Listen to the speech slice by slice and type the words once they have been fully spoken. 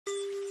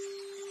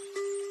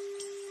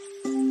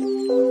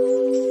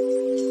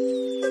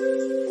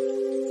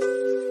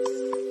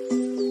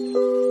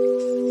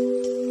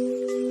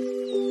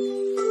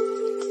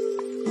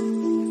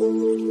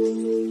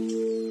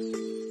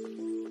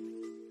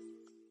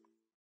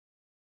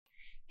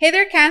Hey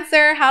there,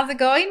 Cancer. How's it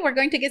going? We're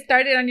going to get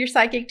started on your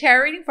psychic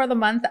tarot reading for the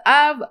month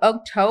of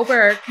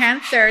October.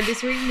 Cancer,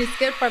 this reading is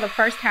good for the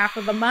first half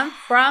of the month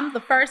from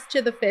the 1st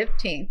to the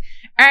 15th.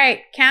 All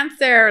right,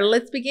 Cancer,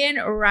 let's begin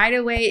right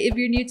away. If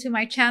you're new to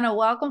my channel,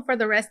 welcome. For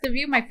the rest of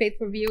you, my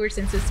faithful viewers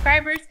and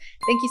subscribers,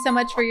 thank you so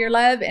much for your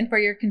love and for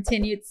your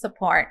continued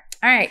support.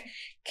 All right,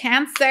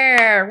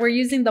 Cancer, we're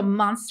using the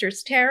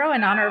Monsters Tarot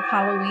in honor of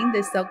Halloween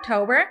this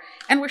October.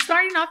 And we're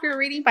starting off your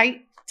reading by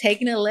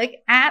taking a look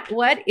at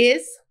what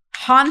is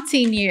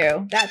haunting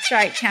you. That's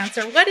right,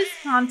 Cancer. What is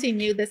haunting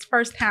you this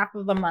first half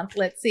of the month?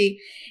 Let's see.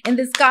 In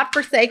this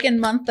godforsaken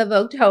month of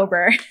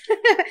October.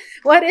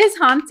 What is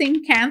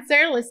haunting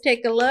Cancer? Let's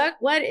take a look.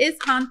 What is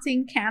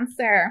haunting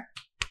Cancer?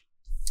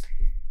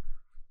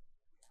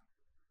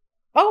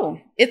 Oh,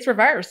 it's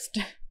reversed.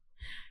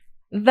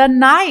 The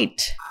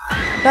Knight.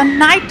 The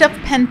Knight of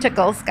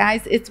Pentacles,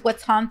 guys. It's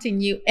what's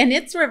haunting you. And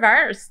it's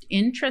reversed.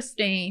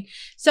 Interesting.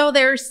 So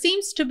there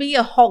seems to be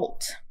a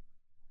halt.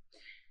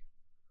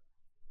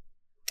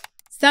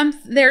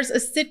 There's a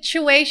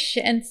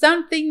situation,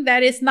 something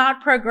that is not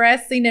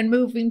progressing and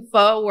moving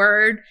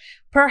forward.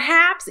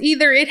 Perhaps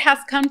either it has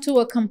come to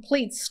a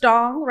complete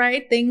stall,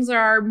 right? Things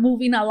are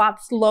moving a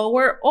lot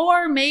slower,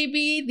 or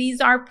maybe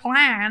these are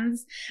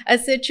plans, a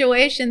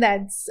situation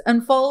that's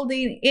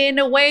unfolding in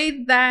a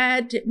way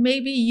that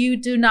maybe you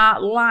do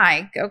not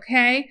like,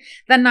 okay?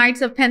 The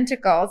Knight of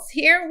Pentacles.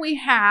 Here we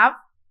have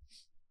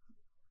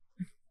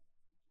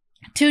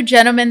two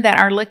gentlemen that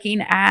are looking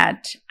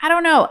at, I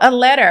don't know, a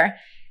letter.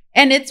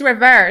 And it's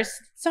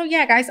reversed. So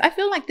yeah, guys, I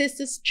feel like this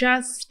is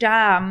just,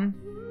 it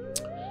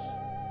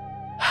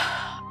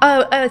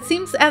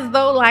seems as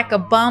though like a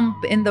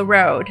bump in the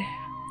road.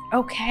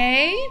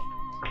 Okay.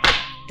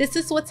 This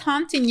is what's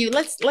haunting you.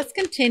 Let's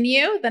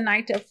continue. The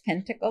Knight of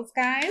Pentacles,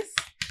 guys.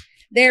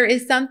 There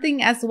is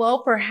something as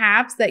well,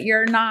 perhaps, that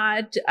you're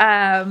not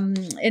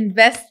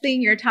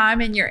investing your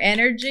time and your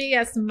energy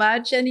as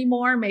much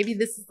anymore. Maybe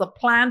this is a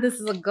plan. This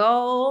is a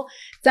goal.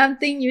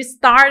 Something you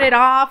started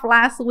off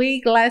last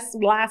week, last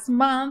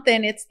month,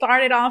 and it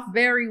started off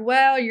very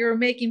well. You're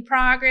making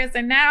progress.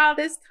 And now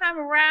this time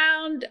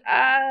around,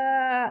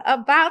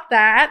 about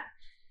that,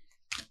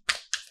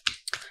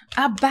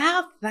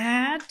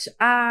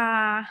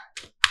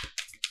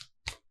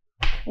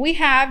 we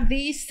have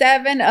the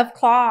Seven of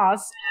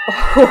Claws.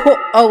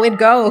 Oh, it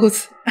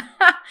goes.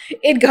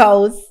 It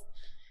goes.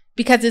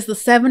 Because it's the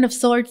Seven of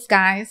Swords,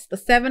 guys. The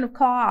Seven of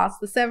Claws.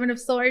 The Seven of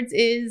Swords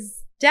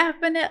is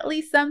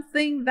definitely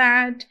something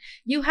that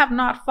you have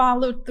not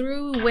followed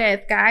through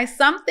with, guys.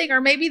 Something,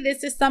 or maybe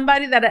this is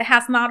somebody that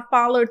has not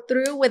followed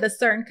through with a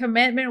certain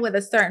commitment, with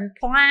a certain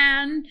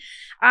plan.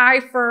 I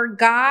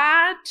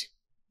forgot.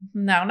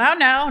 No,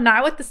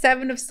 not with the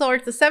Seven of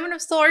Swords. The Seven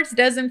of Swords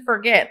doesn't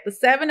forget. The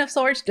Seven of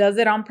Swords does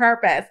it on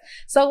purpose.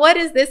 So what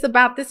is this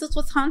about? This is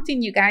what's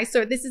haunting you, guys.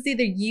 So this is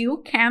either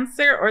you,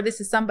 Cancer, or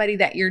this is somebody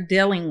that you're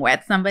dealing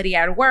with, somebody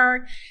at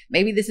work.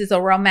 Maybe this is a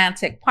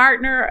romantic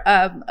partner,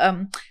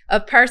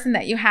 a person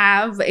that you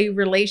have a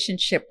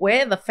relationship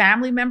with, a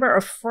family member,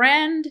 a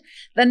friend.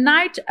 The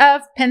Knight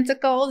of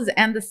Pentacles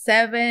and the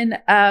Seven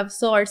of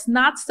Swords,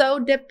 not so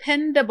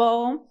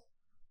dependable.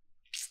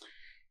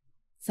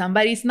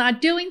 Somebody's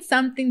not doing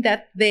something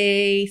that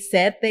they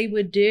said they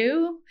would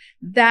do,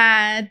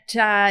 that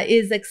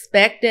is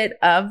expected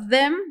of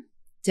them.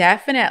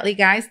 Definitely,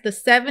 guys. The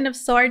Seven of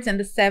Swords and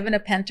the Seven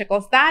of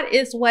Pentacles. That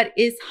is what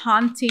is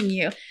haunting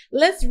you.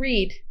 Let's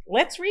read.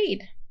 Let's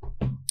read.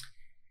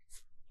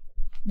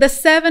 The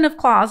Seven of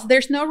Claws.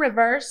 There's no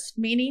reverse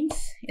meanings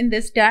in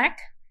this deck.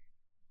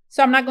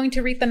 So I'm not going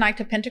to read the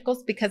Knight of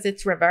Pentacles because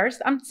it's reversed.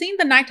 I'm seeing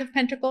the Knight of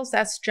Pentacles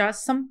as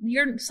just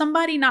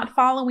somebody not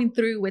following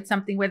through with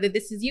something, whether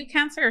this is you,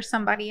 Cancer, or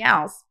somebody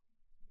else.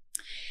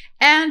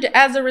 And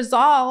as a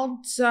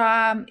result,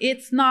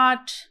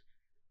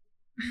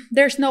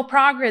 there's no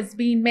progress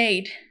being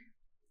made.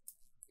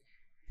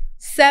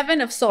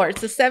 Seven of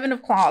Swords, the Seven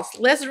of Claws.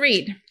 Let's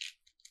read.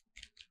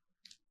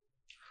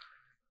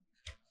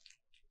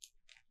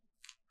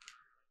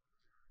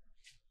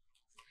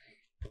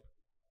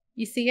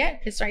 You see it?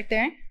 It's right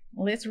there.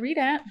 Let's read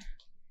it.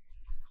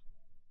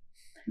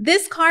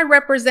 This card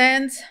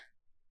represents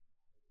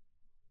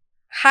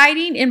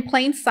hiding in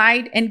plain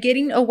sight and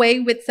getting away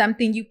with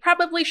something you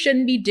probably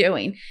shouldn't be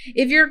doing.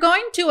 If you're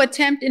going to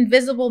attempt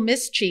invisible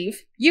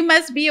mischief, you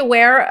must be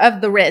aware of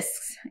the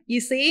risks.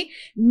 You see?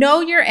 Know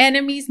your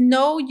enemies,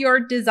 know your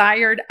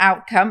desired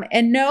outcome,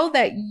 and know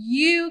that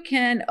you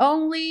can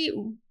only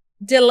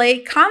delay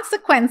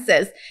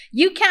consequences.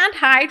 You can't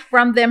hide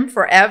from them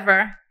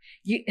forever.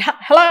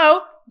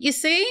 Hello, you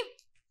see?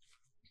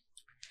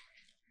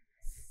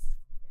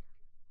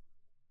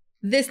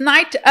 This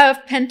Knight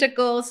of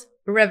Pentacles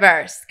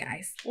reversed,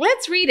 guys.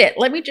 Let's read it.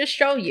 Let me just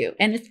show you.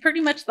 And it's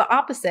pretty much the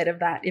opposite of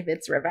that if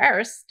it's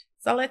reversed.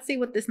 So let's see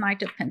what this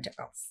Knight of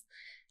Pentacles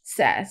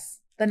says.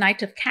 The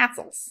Knight of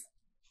Castles.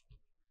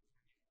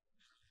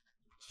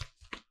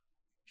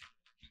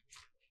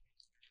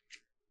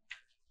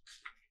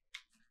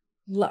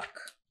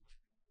 Look.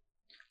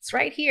 It's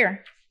right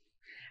here.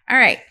 All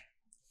right.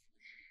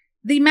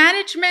 The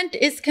management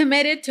is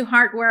committed to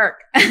hard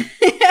work.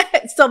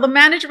 So the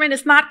management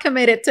is not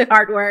committed to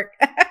hard work.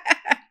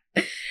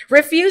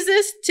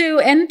 Refuses to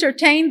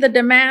entertain the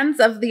demands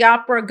of the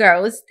opera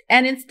ghost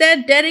and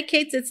instead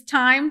dedicates its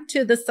time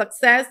to the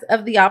success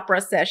of the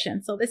opera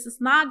session. So this is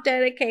not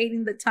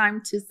dedicating the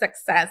time to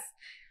success.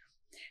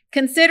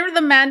 Consider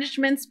the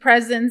management's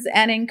presence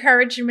and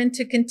encouragement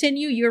to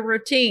continue your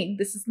routine.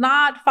 This is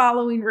not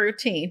following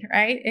routine,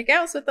 right? It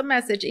goes with the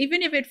message.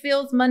 Even if it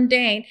feels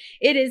mundane,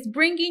 it is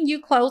bringing you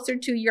closer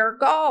to your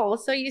goal.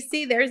 So you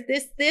see, there's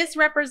this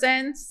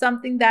represents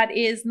something that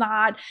is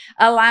not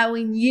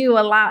allowing you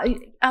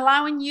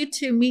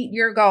to meet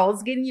your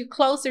goals, getting you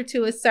closer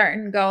to a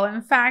certain goal.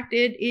 In fact,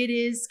 it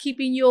is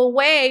keeping you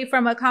away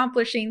from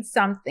accomplishing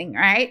something,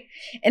 right?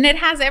 And it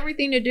has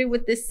everything to do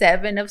with the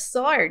Seven of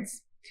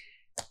Swords.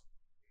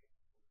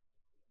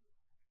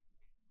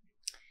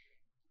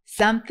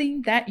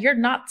 Something that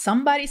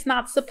somebody's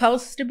not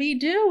supposed to be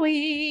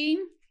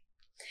doing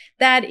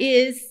that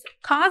is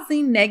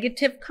causing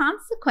negative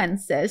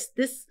consequences.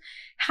 This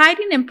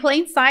hiding in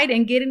plain sight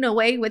and getting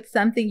away with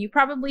something you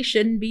probably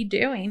shouldn't be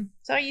doing.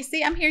 So you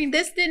see, I'm hearing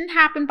this didn't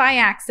happen by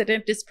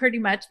accident. Is pretty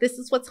much, this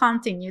is what's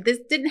haunting you. This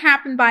didn't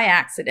happen by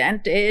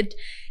accident. It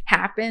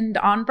happened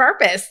on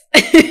purpose,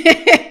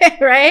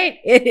 right?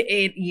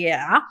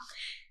 Yeah.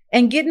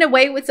 And getting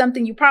away with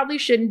something you probably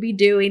shouldn't be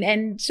doing,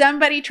 and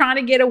somebody trying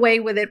to get away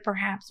with it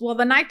perhaps. Well,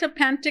 the Knight of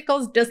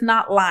Pentacles does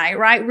not lie,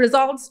 right?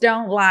 Results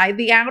don't lie.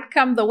 The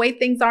outcome, the way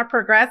things are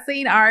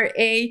progressing, are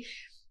a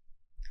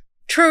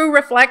true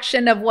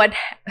reflection of what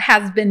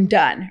has been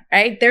done,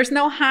 right? There's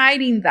no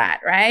hiding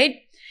that, right?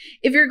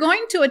 If you're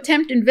going to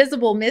attempt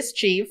invisible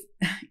mischief,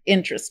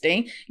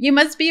 interesting, you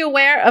must be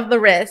aware of the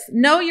risk.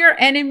 Know your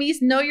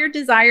enemies, know your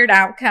desired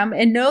outcome,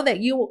 and know that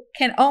you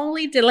can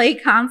only delay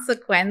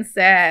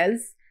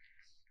consequences.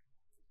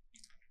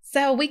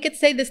 So we could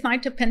say this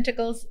Knight of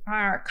Pentacles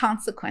are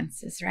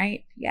consequences,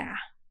 right? Yeah.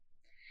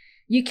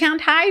 You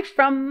can't hide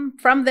from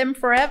them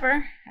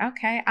forever.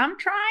 Okay, I'm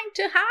trying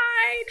to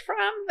hide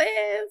from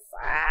this.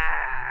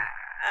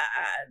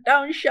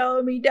 Don't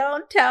show me,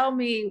 don't tell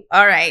me.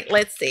 All right,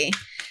 let's see.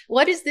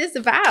 What is this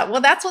about?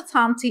 Well, that's what's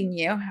haunting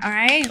you. All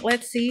right,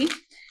 let's see.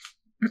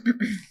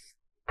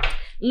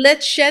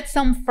 Let's shed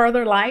some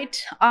further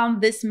light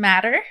on this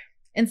matter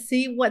and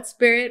see what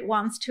Spirit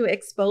wants to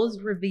expose,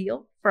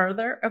 reveal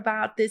further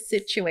about this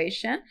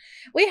situation.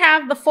 We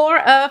have the Four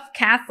of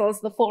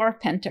Castles, the Four of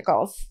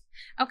Pentacles.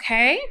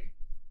 Okay,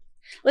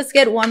 let's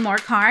get one more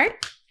card.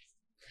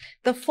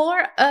 The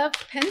Four of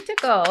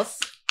Pentacles.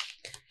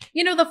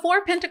 You know, the Four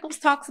of Pentacles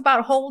talks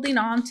about holding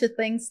on to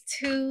things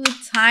too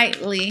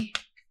tightly,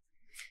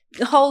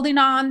 holding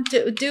on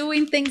to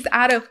doing things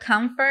out of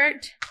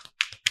comfort,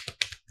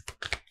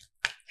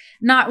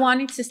 not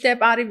wanting to step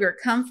out of your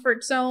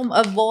comfort zone,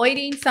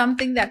 avoiding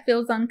something that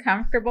feels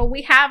uncomfortable.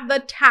 We have the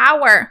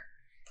Tower.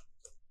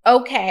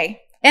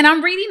 Okay. And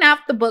I'm reading out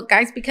the book,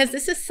 guys, because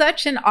this is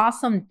such an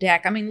awesome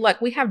deck. I mean,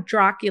 look, we have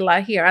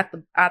Dracula here at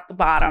the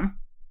bottom,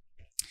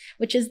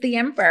 which is the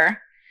Emperor.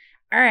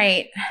 All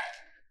right.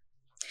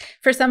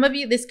 For some of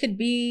you, this could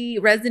be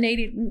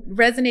resonating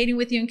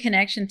with you in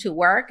connection to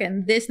work.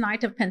 And this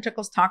Knight of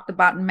Pentacles talked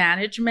about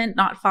management,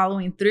 not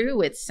following through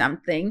with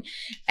something.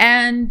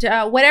 And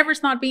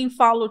whatever's not being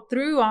followed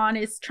through on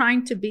is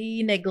trying to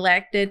be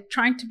neglected,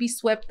 trying to be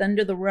swept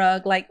under the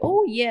rug. Like,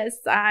 oh, yes,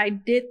 I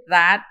did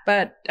that,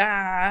 but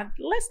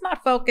let's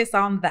not focus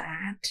on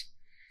that.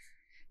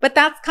 But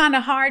that's kind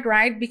of hard,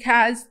 right?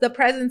 Because the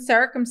present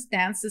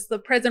circumstances, the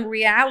present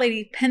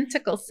reality,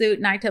 Pentacle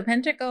suit, Knight of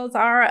Pentacles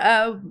are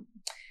a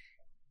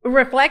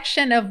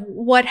reflection of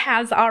what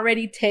has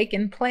already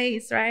taken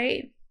place,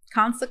 right?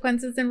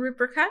 Consequences and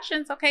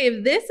repercussions. Okay,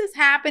 if this is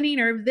happening,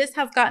 or if this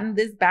has gotten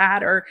this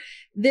bad, or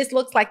this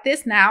looks like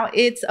this now,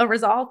 it's a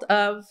result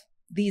of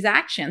these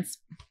actions,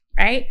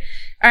 right?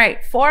 All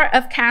right, Four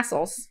of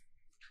Castles.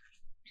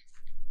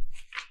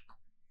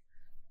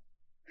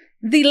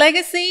 The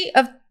legacy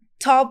of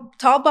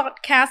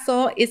Talbot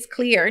Castle is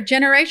clear.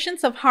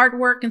 Generations of hard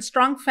work and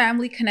strong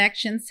family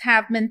connections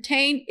have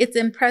maintained its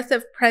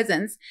impressive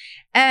presence,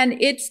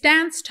 and it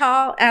stands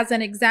tall as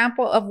an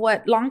example of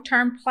what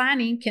long-term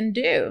planning can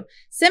do.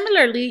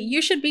 Similarly,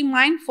 you should be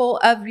mindful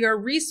of your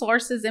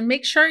resources and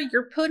make sure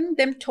you're putting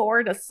them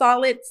toward a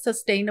solid,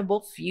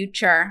 sustainable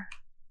future.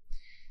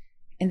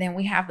 And then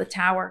we have the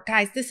Tower.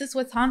 Guys, this is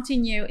what's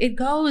haunting you. It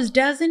goes,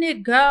 doesn't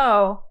it go?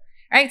 All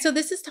right, so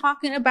this is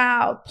talking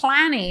about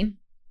planning.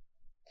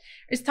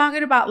 It's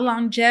talking about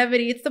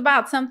longevity. It's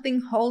about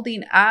something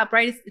holding up,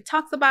 right? It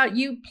talks about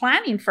you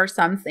planning for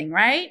something,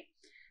 right?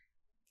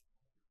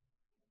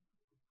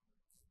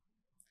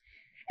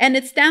 And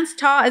it stands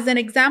tall as an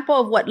example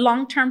of what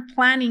long-term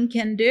planning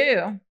can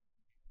do.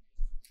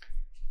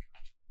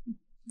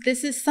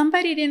 This is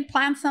somebody didn't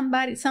plan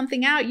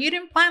something out. You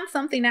didn't plan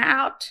something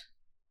out.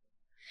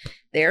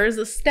 There is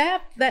a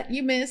step that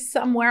you missed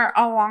somewhere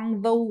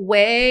along the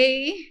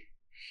way.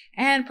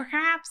 And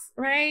perhaps,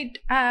 right,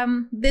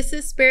 this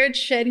is spirit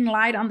shedding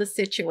light on the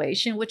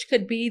situation, which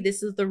could be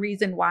this is the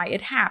reason why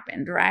it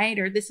happened, right?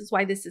 Or this is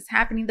why this is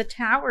happening. The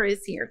tower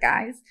is here,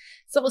 guys.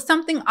 So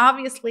something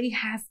obviously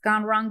has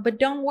gone wrong, but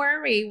don't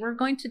worry. We're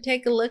going to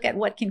take a look at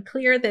what can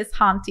clear this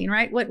haunting,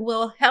 right? What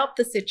will help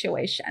the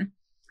situation.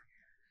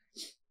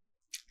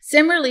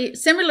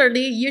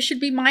 Similarly, you should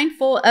be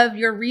mindful of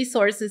your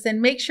resources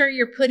and make sure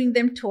you're putting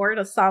them toward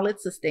a solid,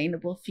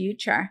 sustainable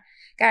future.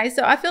 Guys,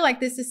 so I feel like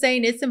this is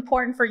saying it's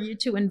important for you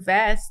to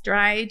invest,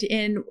 right,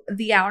 in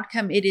the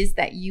outcome it is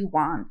that you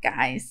want,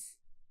 guys.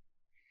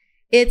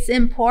 It's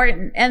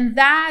important. And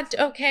that,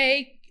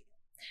 okay,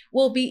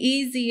 will be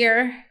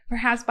easier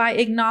perhaps by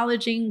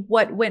acknowledging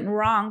what went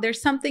wrong.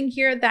 There's something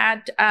here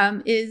that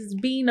is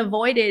being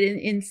avoided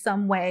in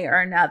some way or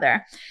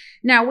another.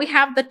 Now, we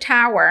have the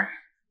Tower.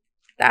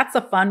 That's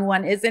a fun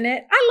one, isn't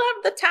it? I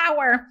love the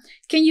Tower.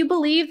 Can you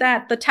believe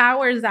that the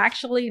Tower is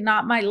actually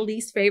not my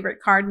least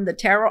favorite card in the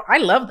tarot? I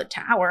love the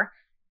Tower.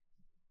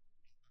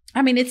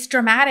 I mean, it's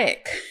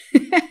dramatic.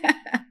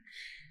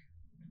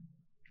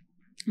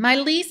 My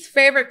least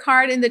favorite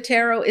card in the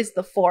tarot is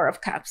the Four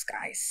of Cups,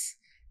 guys.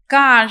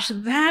 Gosh,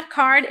 that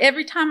card,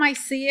 every time I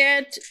see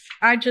it,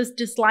 I just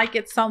dislike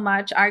it so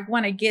much. I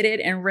want to get it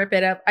and rip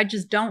it up. I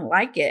just don't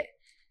like it.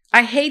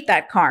 I hate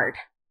that card.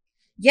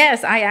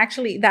 Yes,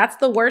 that's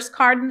the worst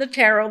card in the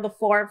tarot, the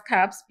Four of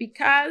Cups,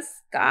 because,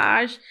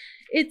 gosh,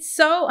 it's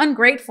so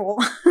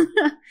ungrateful.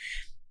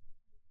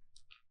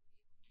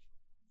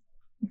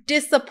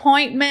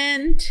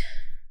 Disappointment.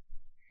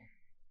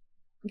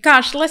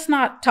 Gosh, let's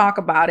not talk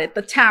about it.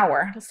 The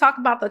Tower. Let's talk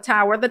about the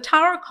Tower. The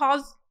Tower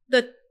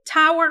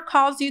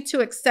calls you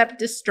to accept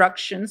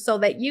destruction so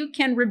that you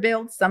can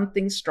rebuild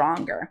something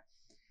stronger.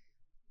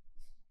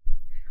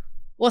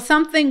 Well,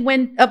 something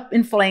went up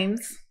in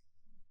flames.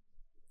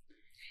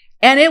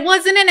 And it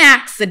wasn't an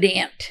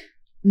accident.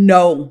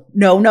 No.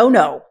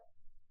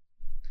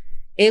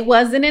 It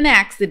wasn't an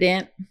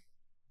accident.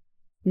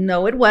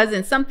 No, it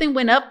wasn't. Something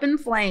went up in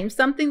flames.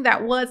 Something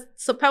that was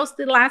supposed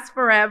to last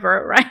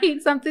forever, right?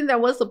 Something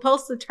that was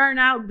supposed to turn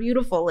out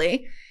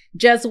beautifully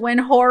just went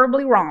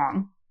horribly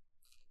wrong.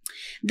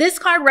 This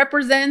card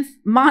represents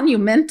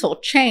monumental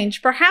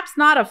change, perhaps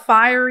not as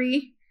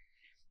fiery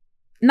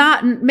as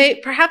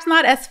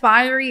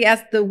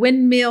the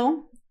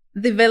windmill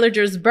the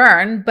villagers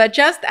burn, but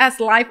just as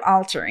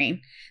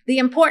life-altering. The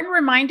important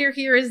reminder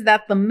here is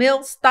that the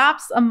mill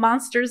stops a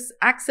monster's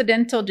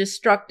accidental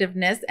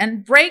destructiveness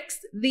and breaks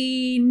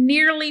the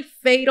nearly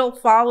fatal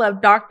fall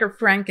of Dr.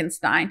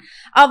 Frankenstein.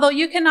 Although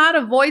you cannot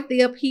avoid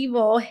the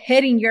upheaval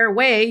heading your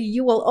way,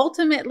 you will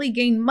ultimately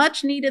gain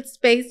much-needed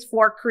space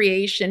for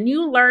creation,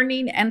 new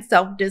learning, and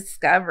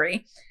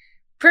self-discovery.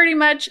 Pretty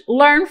much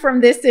learn from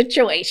this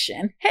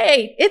situation.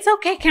 Hey, it's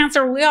okay,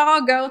 Cancer. We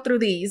all go through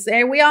these.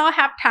 We all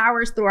have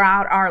towers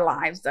throughout our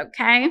lives,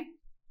 okay?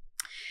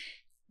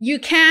 You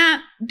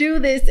can't do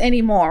this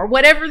anymore.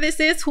 Whatever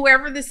this is,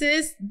 whoever this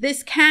is,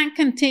 this can't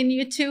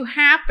continue to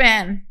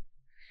happen.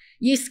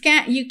 You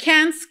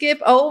can't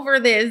skip over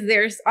this.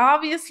 There's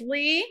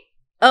obviously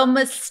a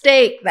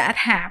mistake that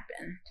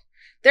happened.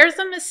 There's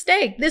a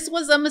mistake. This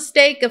was a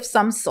mistake of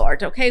some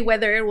sort, okay?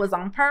 Whether it was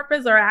on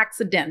purpose or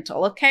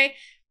accidental, okay?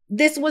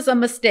 This was a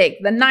mistake.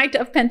 The Knight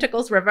of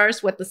Pentacles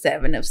reversed with the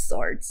Seven of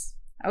Swords.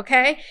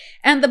 Okay.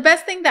 And the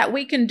best thing that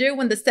we can do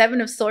when the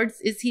Seven of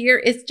Swords is here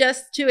is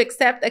just to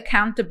accept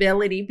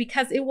accountability,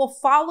 because it will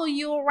follow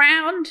you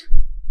around.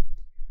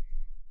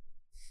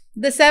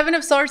 The Seven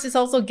of Swords is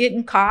also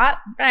getting caught,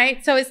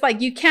 right? So it's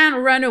like you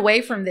can't run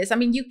away from this. I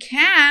mean, you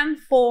can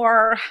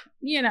for,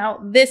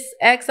 this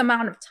X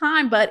amount of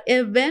time, but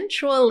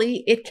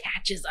eventually it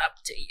catches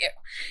up to you.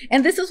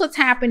 And this is what's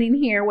happening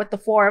here with the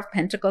Four of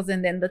Pentacles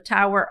and then the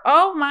Tower.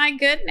 Oh my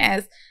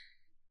goodness.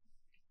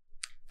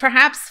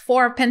 Perhaps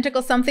Four of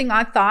Pentacles, something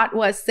I thought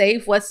was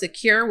safe, was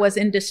secure, was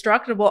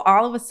indestructible,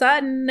 all of a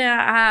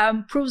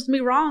sudden proves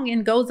me wrong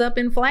and goes up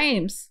in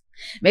flames.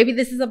 Maybe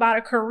this is about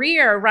a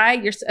career,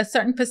 right? You're a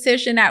certain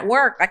position at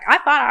work. Like, I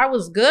thought I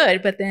was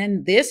good, but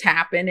then this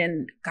happened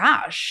and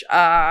gosh,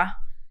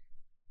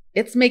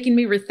 it's making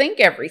me rethink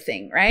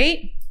everything,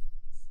 right?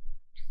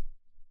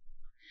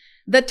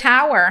 The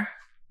Tower.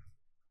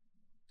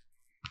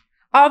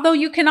 Although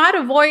you cannot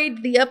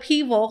avoid the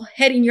upheaval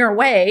heading your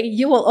way,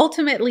 you will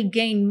ultimately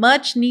gain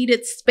much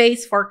needed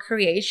space for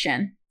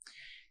creation.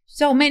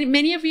 So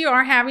many of you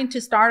are having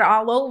to start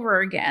all over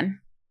again.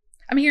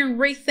 I'm here and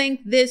rethink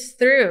this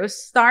through,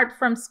 start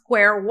from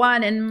square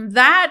one, and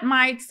that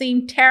might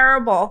seem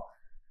terrible.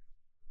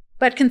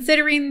 But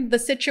considering the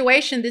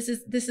situation, this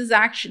is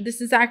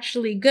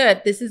actually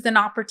good. This is an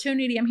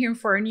opportunity. I'm here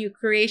for a new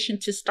creation,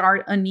 to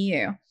start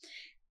anew.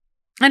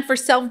 And for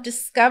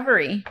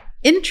self-discovery.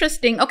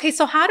 Interesting. Okay,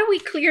 so how do we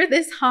clear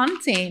this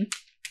haunting?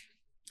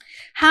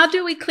 How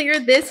do we clear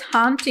this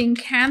haunting,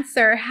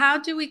 Cancer? How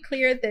do we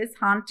clear this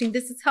haunting?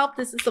 This is help,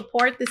 this is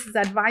support, this is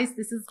advice,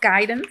 this is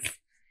guidance.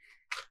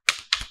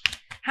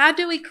 How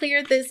do we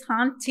clear this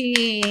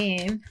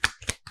haunting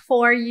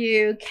for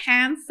you,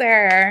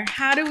 Cancer.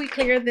 How do we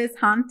clear this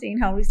haunting,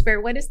 Holy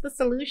Spirit? What is the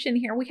solution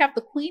here? We have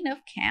the Queen of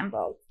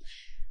Candles.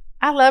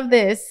 I love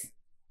this.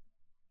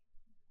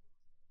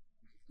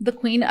 The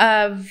Queen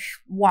of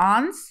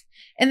Wands.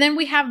 And then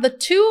we have the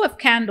Two of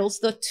Candles,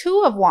 the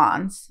Two of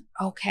Wands.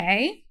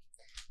 Okay,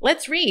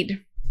 let's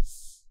read.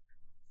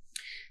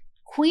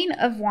 Queen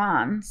of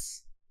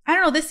Wands. I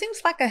don't know, this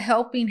seems like a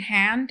helping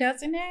hand,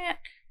 doesn't it?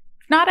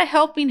 Not a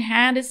helping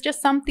hand, it's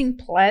just something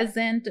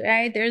pleasant,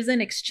 right? There's an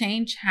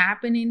exchange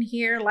happening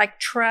here, like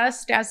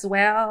trust as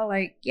well,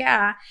 like,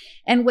 yeah.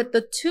 And with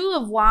the Two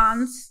of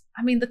Wands,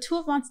 I mean, the Two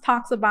of Wands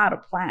talks about a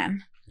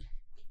plan.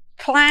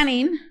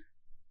 Planning.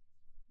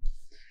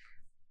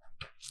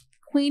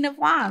 Queen of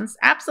Wands,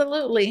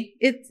 absolutely.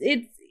 It's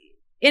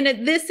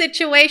in this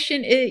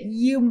situation,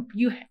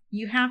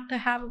 you have to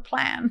have a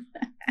plan.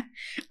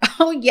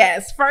 Oh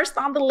yes, first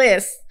on the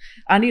list,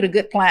 I need a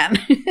good plan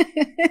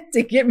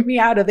to get me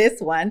out of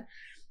this one.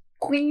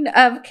 Queen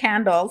of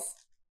Candles.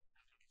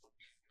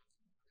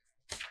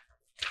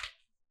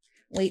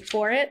 Wait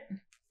for it.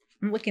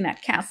 I'm looking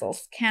at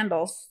castles.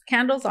 Candles.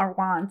 Candles are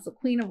wands. The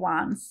Queen of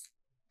Wands.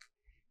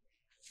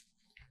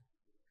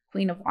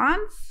 Queen of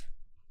Wands.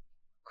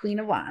 Queen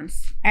of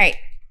Wands. All right.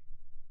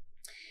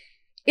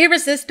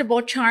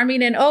 Irresistible,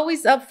 charming, and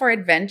always up for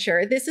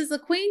adventure. This is a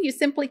queen you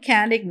simply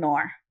can't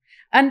ignore.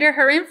 Under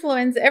her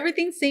influence,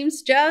 everything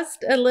seems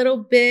just a little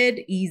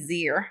bit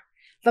easier.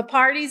 The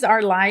parties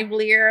are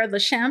livelier, the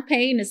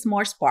champagne is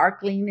more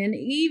sparkling, and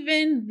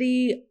even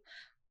the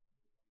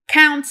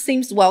count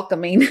seems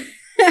welcoming.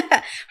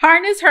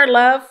 Harness her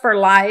love for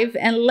life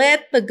and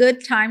let the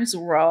good times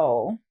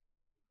roll.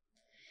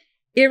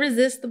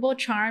 Irresistible,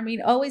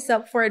 charming, always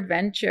up for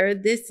adventure.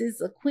 This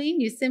is a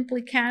queen you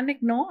simply can't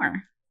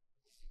ignore.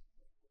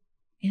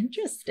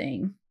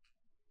 Interesting.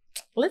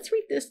 Let's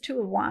read this Two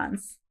of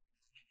Wands.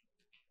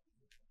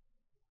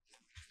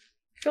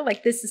 I feel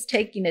like this is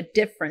taking a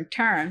different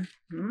turn.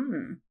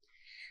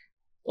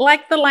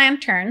 Like the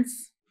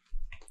lanterns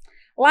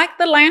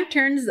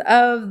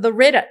of the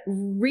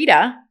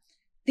Rita,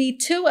 the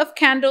Two of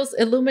Candles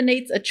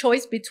illuminates a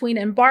choice between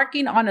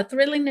embarking on a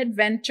thrilling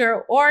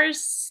adventure or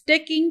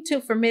sticking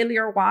to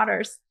familiar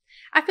waters.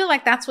 I feel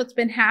like that's what's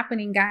been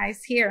happening,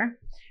 guys, here,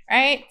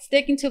 right?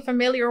 Sticking to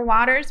familiar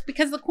waters,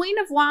 because the Queen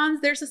of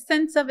Wands, there's a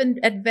sense of an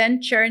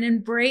adventure and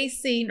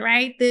embracing,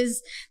 right?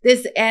 This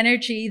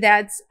energy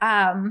that's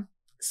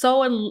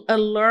so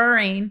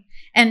alluring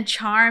and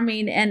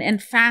charming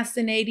and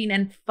fascinating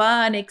and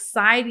fun,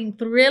 exciting,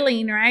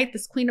 thrilling, right?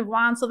 This Queen of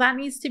Wands. So that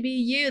needs to be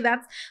you.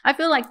 I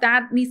feel like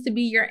that needs to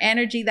be your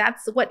energy.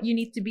 That's what you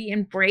need to be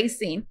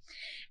embracing.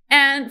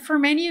 And for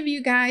many of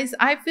you guys,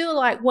 I feel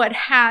like what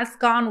has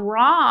gone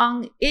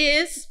wrong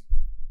is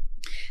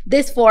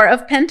this Four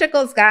of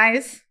Pentacles,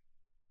 guys,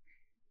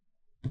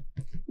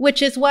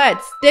 which is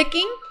what?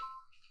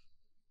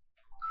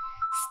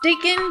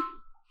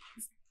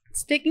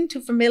 Sticking to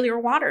familiar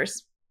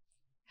waters.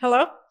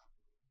 Hello?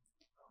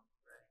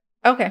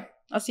 Okay,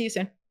 I'll see you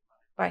soon.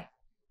 Bye.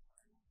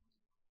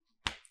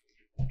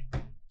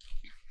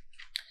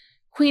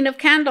 Queen of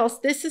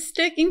Candles. This is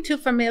sticking to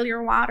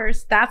familiar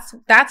waters. That's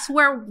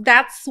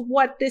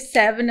what this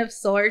Seven of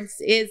Swords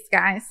is,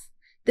 guys.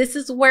 This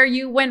is where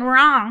you went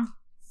wrong,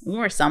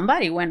 or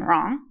somebody went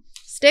wrong.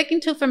 Sticking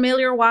to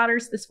familiar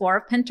waters, this Four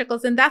of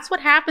Pentacles. And that's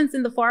what happens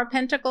in the Four of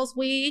Pentacles.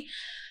 We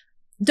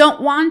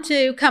don't want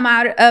to come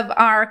out of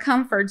our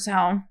comfort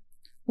zone,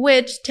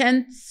 which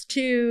tends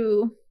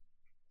to,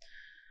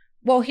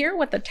 well, here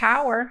with the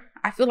Tower,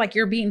 I feel like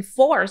you're being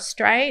forced,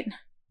 right?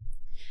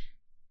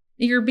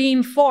 You're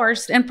being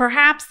forced, and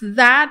perhaps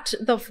that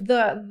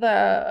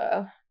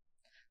the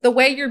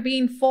way you're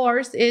being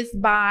forced is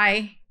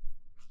by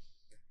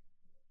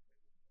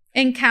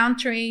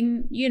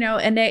encountering, you know,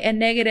 a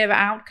negative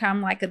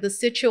outcome, like the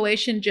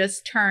situation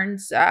just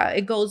turns,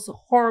 it goes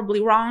horribly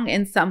wrong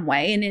in some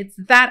way. And it's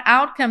that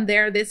outcome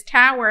there, this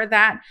Tower,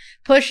 that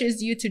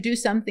pushes you to do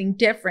something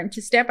different,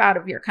 to step out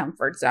of your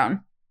comfort zone.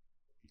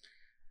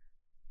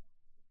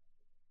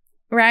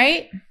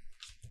 Right?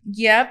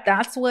 Yep,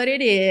 that's what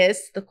it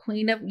is. The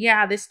Queen of,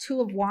 yeah, this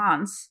Two of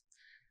Wands.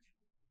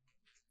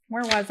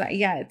 Where was I?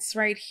 Yeah, it's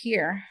right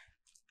here.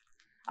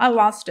 I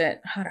lost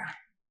it. Hold on.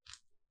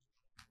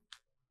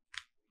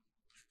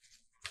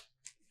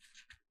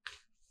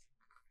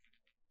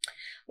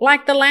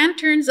 Like the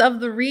lanterns of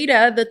the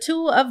Rita, the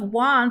Two of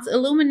Wands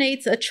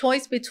illuminates a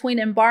choice between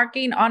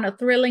embarking on a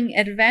thrilling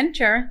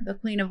adventure, the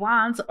Queen of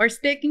Wands, or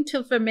sticking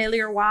to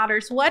familiar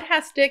waters. What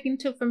has sticking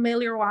to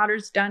familiar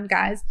waters done,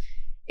 guys?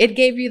 It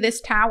gave you this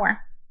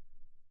Tower.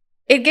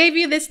 It gave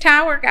you this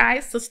Tower,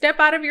 guys. So step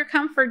out of your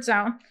comfort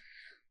zone.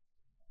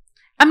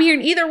 I mean,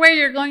 either way,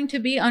 you're going to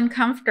be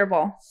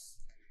uncomfortable.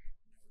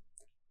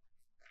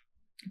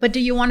 But do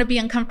you want to be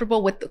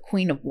uncomfortable with the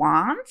Queen of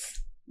Wands,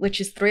 which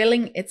is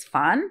thrilling? It's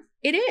fun.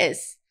 It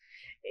is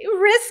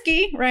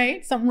risky,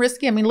 right? Something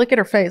risky. I mean, look at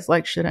her face.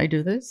 Like, should I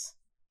do this?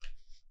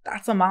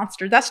 That's a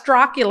monster. That's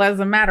Dracula,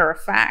 as a matter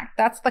of fact.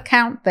 That's the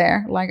Count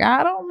there. Like,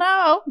 I don't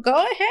know.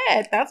 Go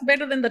ahead. That's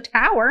better than the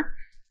Tower.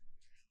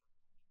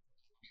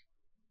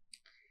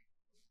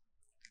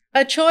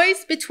 A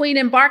choice between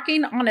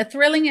embarking on a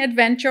thrilling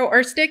adventure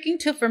or sticking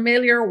to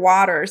familiar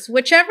waters.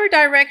 Whichever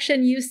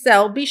direction you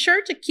sail, be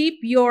sure to keep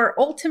your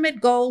ultimate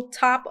goal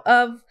top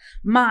of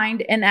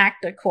mind and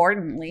act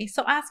accordingly.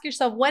 So ask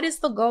yourself, what is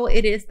the goal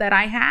it is that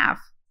I have?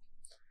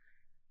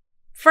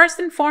 First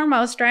and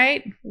foremost,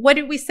 right? What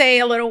did we say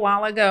a little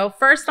while ago?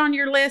 First on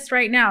your list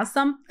right now,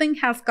 something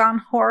has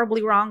gone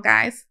horribly wrong,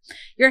 guys.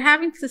 You're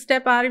having to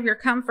step out of your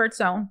comfort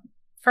zone.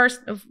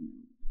 First,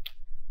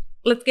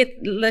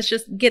 let's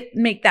just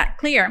make that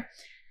clear.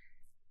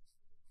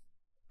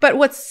 But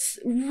what's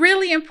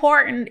really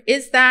important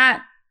is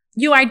that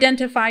you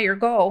identify your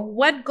goal.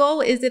 What goal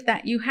is it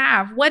that you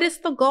have? What is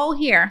the goal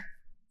here?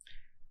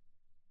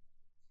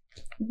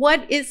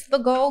 What is the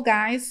goal,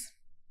 guys?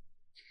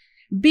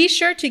 Be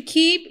sure to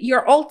keep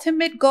your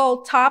ultimate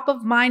goal top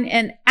of mind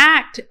and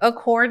act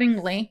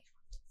accordingly.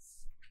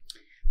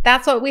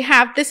 That's what we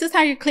have. This is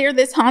how you clear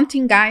this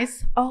haunting,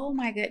 guys. Oh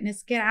my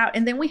goodness, get out.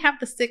 And then we have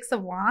the Six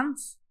of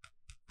Wands.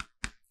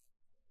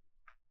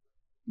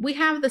 We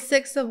have the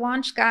Six of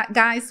Wands,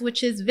 guys,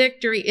 which is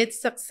victory.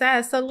 It's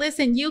success. So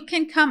listen, you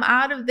can come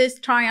out of this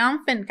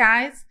triumphant,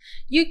 guys.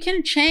 You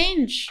can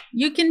change.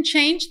 You can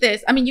change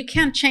this. I mean, you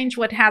can't change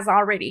what has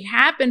already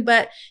happened,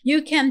 but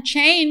you can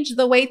change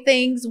the way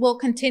things will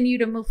continue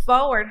to move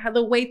forward, how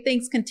the way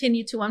things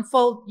continue to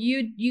unfold.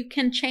 You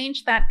can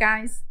change that,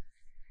 guys.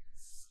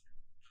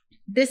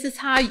 This is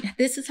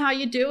how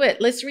you do it.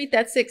 Let's read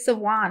that Six of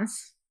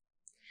Wands.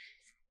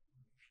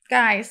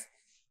 Guys,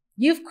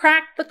 you've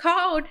cracked the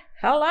code.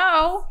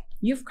 Hello,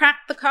 you've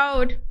cracked the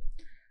code.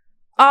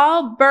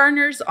 All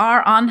burners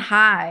are on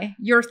high.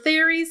 Your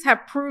theories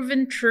have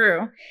proven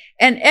true,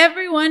 and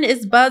everyone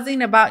is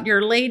buzzing about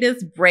your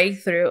latest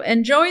breakthrough.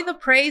 Enjoy the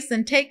praise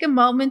and take a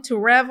moment to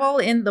revel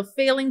in the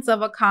feelings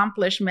of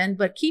accomplishment,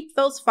 but keep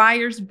those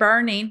fires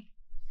burning.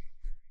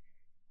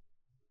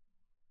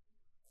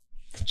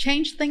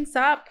 Change things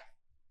up.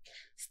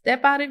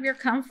 Step out of your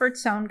comfort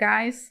zone,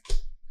 guys.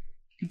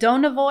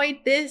 Don't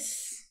avoid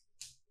this.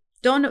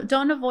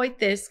 Don't avoid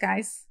this,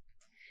 guys.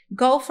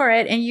 Go for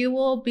it, and you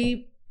will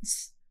be,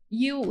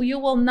 you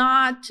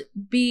won't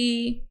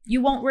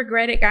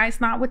regret it, guys.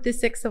 Not with the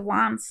Six of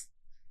Wands.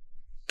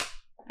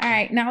 All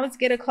right, now let's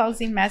get a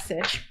closing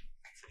message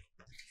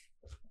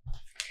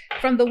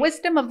from the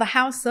wisdom of the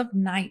House of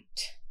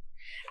Night.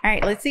 All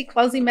right, let's see.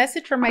 Closing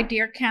message for my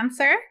dear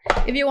Cancer.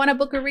 If you want to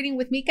book a reading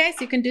with me, guys,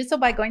 you can do so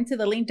by going to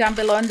the link down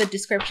below in the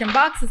description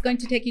box. It's going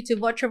to take you to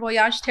Votre, where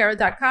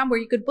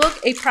you could book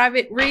a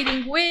private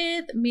reading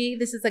with me.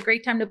 This is a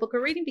great time to book a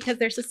reading because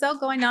there's a sale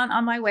going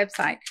on my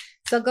website.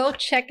 So go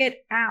check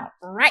it out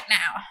right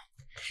now.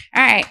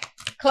 All right,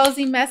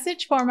 closing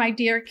message for my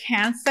dear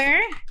Cancer.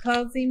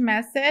 Closing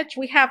message.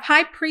 We have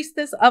High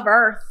Priestess of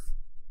Earth.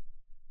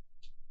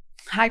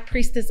 High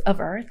Priestess of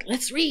Earth.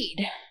 Let's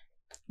read.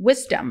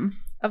 Wisdom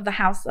of the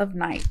House of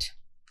Night.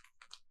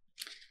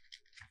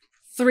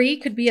 3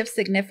 could be of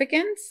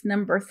significance.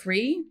 Number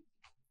 3.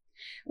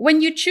 When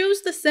you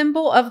choose the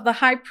symbol of the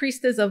High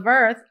Priestess of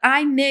Earth,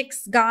 I,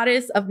 Nyx,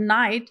 Goddess of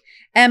Night,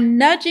 am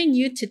nudging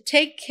you to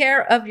take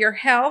care of your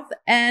health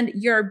and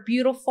your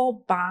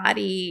beautiful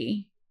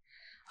body.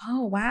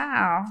 Oh,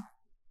 wow.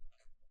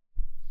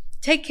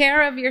 Take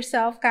care of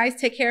yourself, guys.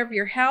 Take care of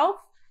your health.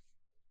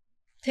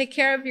 Take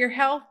care of your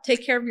health.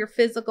 Take care of your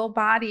physical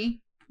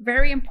body.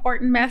 Very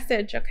important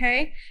message,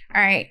 okay?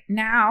 All right,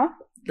 now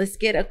let's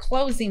get a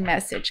closing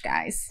message,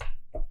 guys.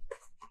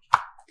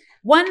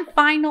 One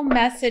final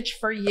message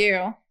for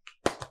you,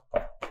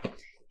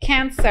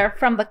 Cancer,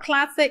 from the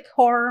Classic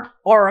Horror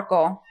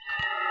Oracle.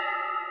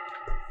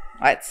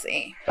 Let's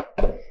see.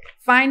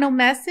 Final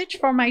message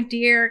for my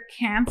dear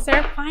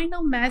Cancer.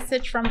 Final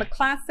message from the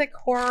Classic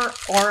Horror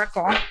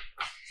Oracle.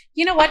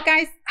 You know what,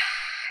 guys?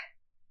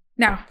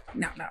 No.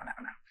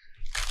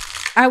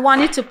 I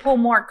wanted to pull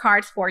more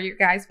cards for you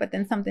guys, but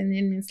then something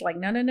in it's like,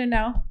 no.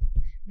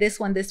 This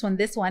one.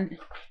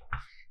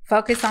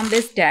 Focus on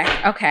this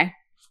deck. Okay.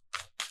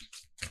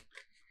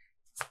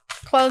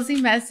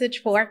 Closing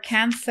message for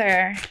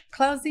Cancer.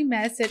 Closing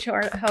message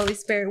for Holy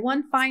Spirit.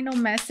 One final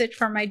message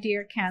for my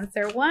dear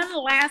Cancer. One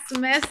last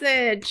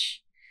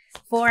message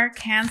for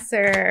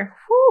Cancer.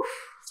 Whew.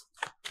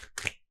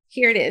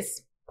 Here it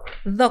is.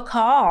 The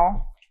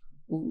call.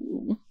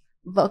 Ooh.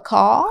 The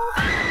call.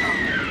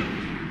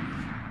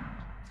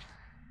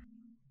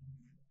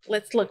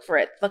 Let's look for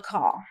it. The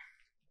call.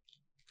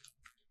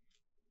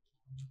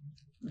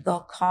 The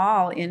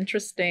call.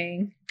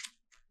 Interesting.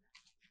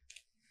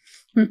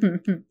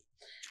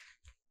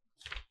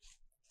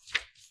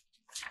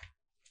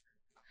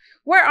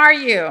 Where are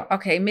you?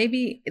 Okay,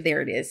 maybe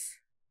there it is.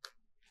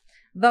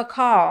 The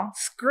call.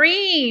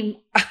 Scream.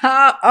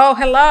 Oh,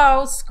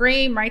 hello.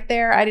 Scream right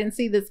there. I didn't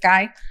see this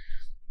guy.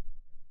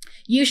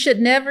 You should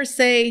never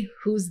say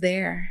who's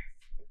there.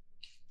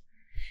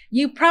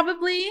 You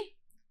probably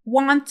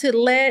want to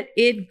let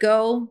it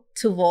go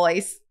to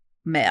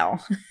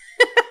voicemail.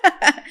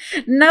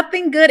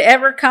 Nothing good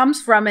ever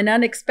comes from an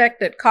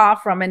unexpected call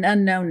from an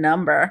unknown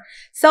number.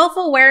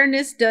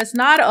 Self-awareness does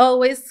not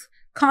always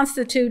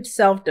constitute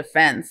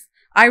self-defense.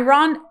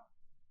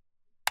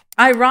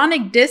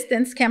 Ironic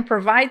distance can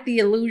provide the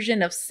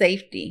illusion of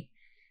safety.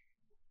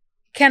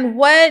 Can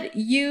what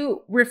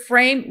you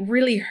reframe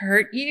really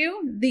hurt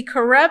you? The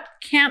corrupt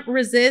can't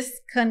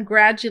resist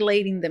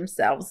congratulating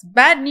themselves.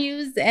 Bad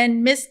news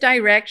and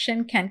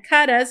misdirection can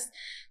cut us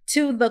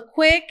to the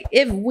quick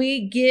if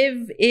we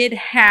give it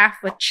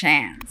half a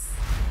chance.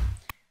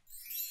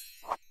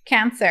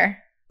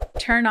 Cancer,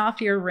 turn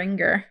off your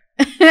ringer.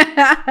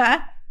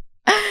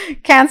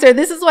 Cancer,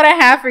 this is what I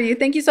have for you.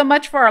 Thank you so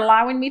much for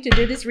allowing me to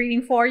do this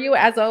reading for you.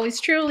 As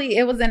always, truly,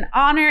 it was an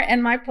honor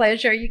and my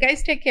pleasure. You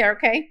guys take care,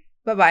 okay?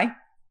 Bye-bye.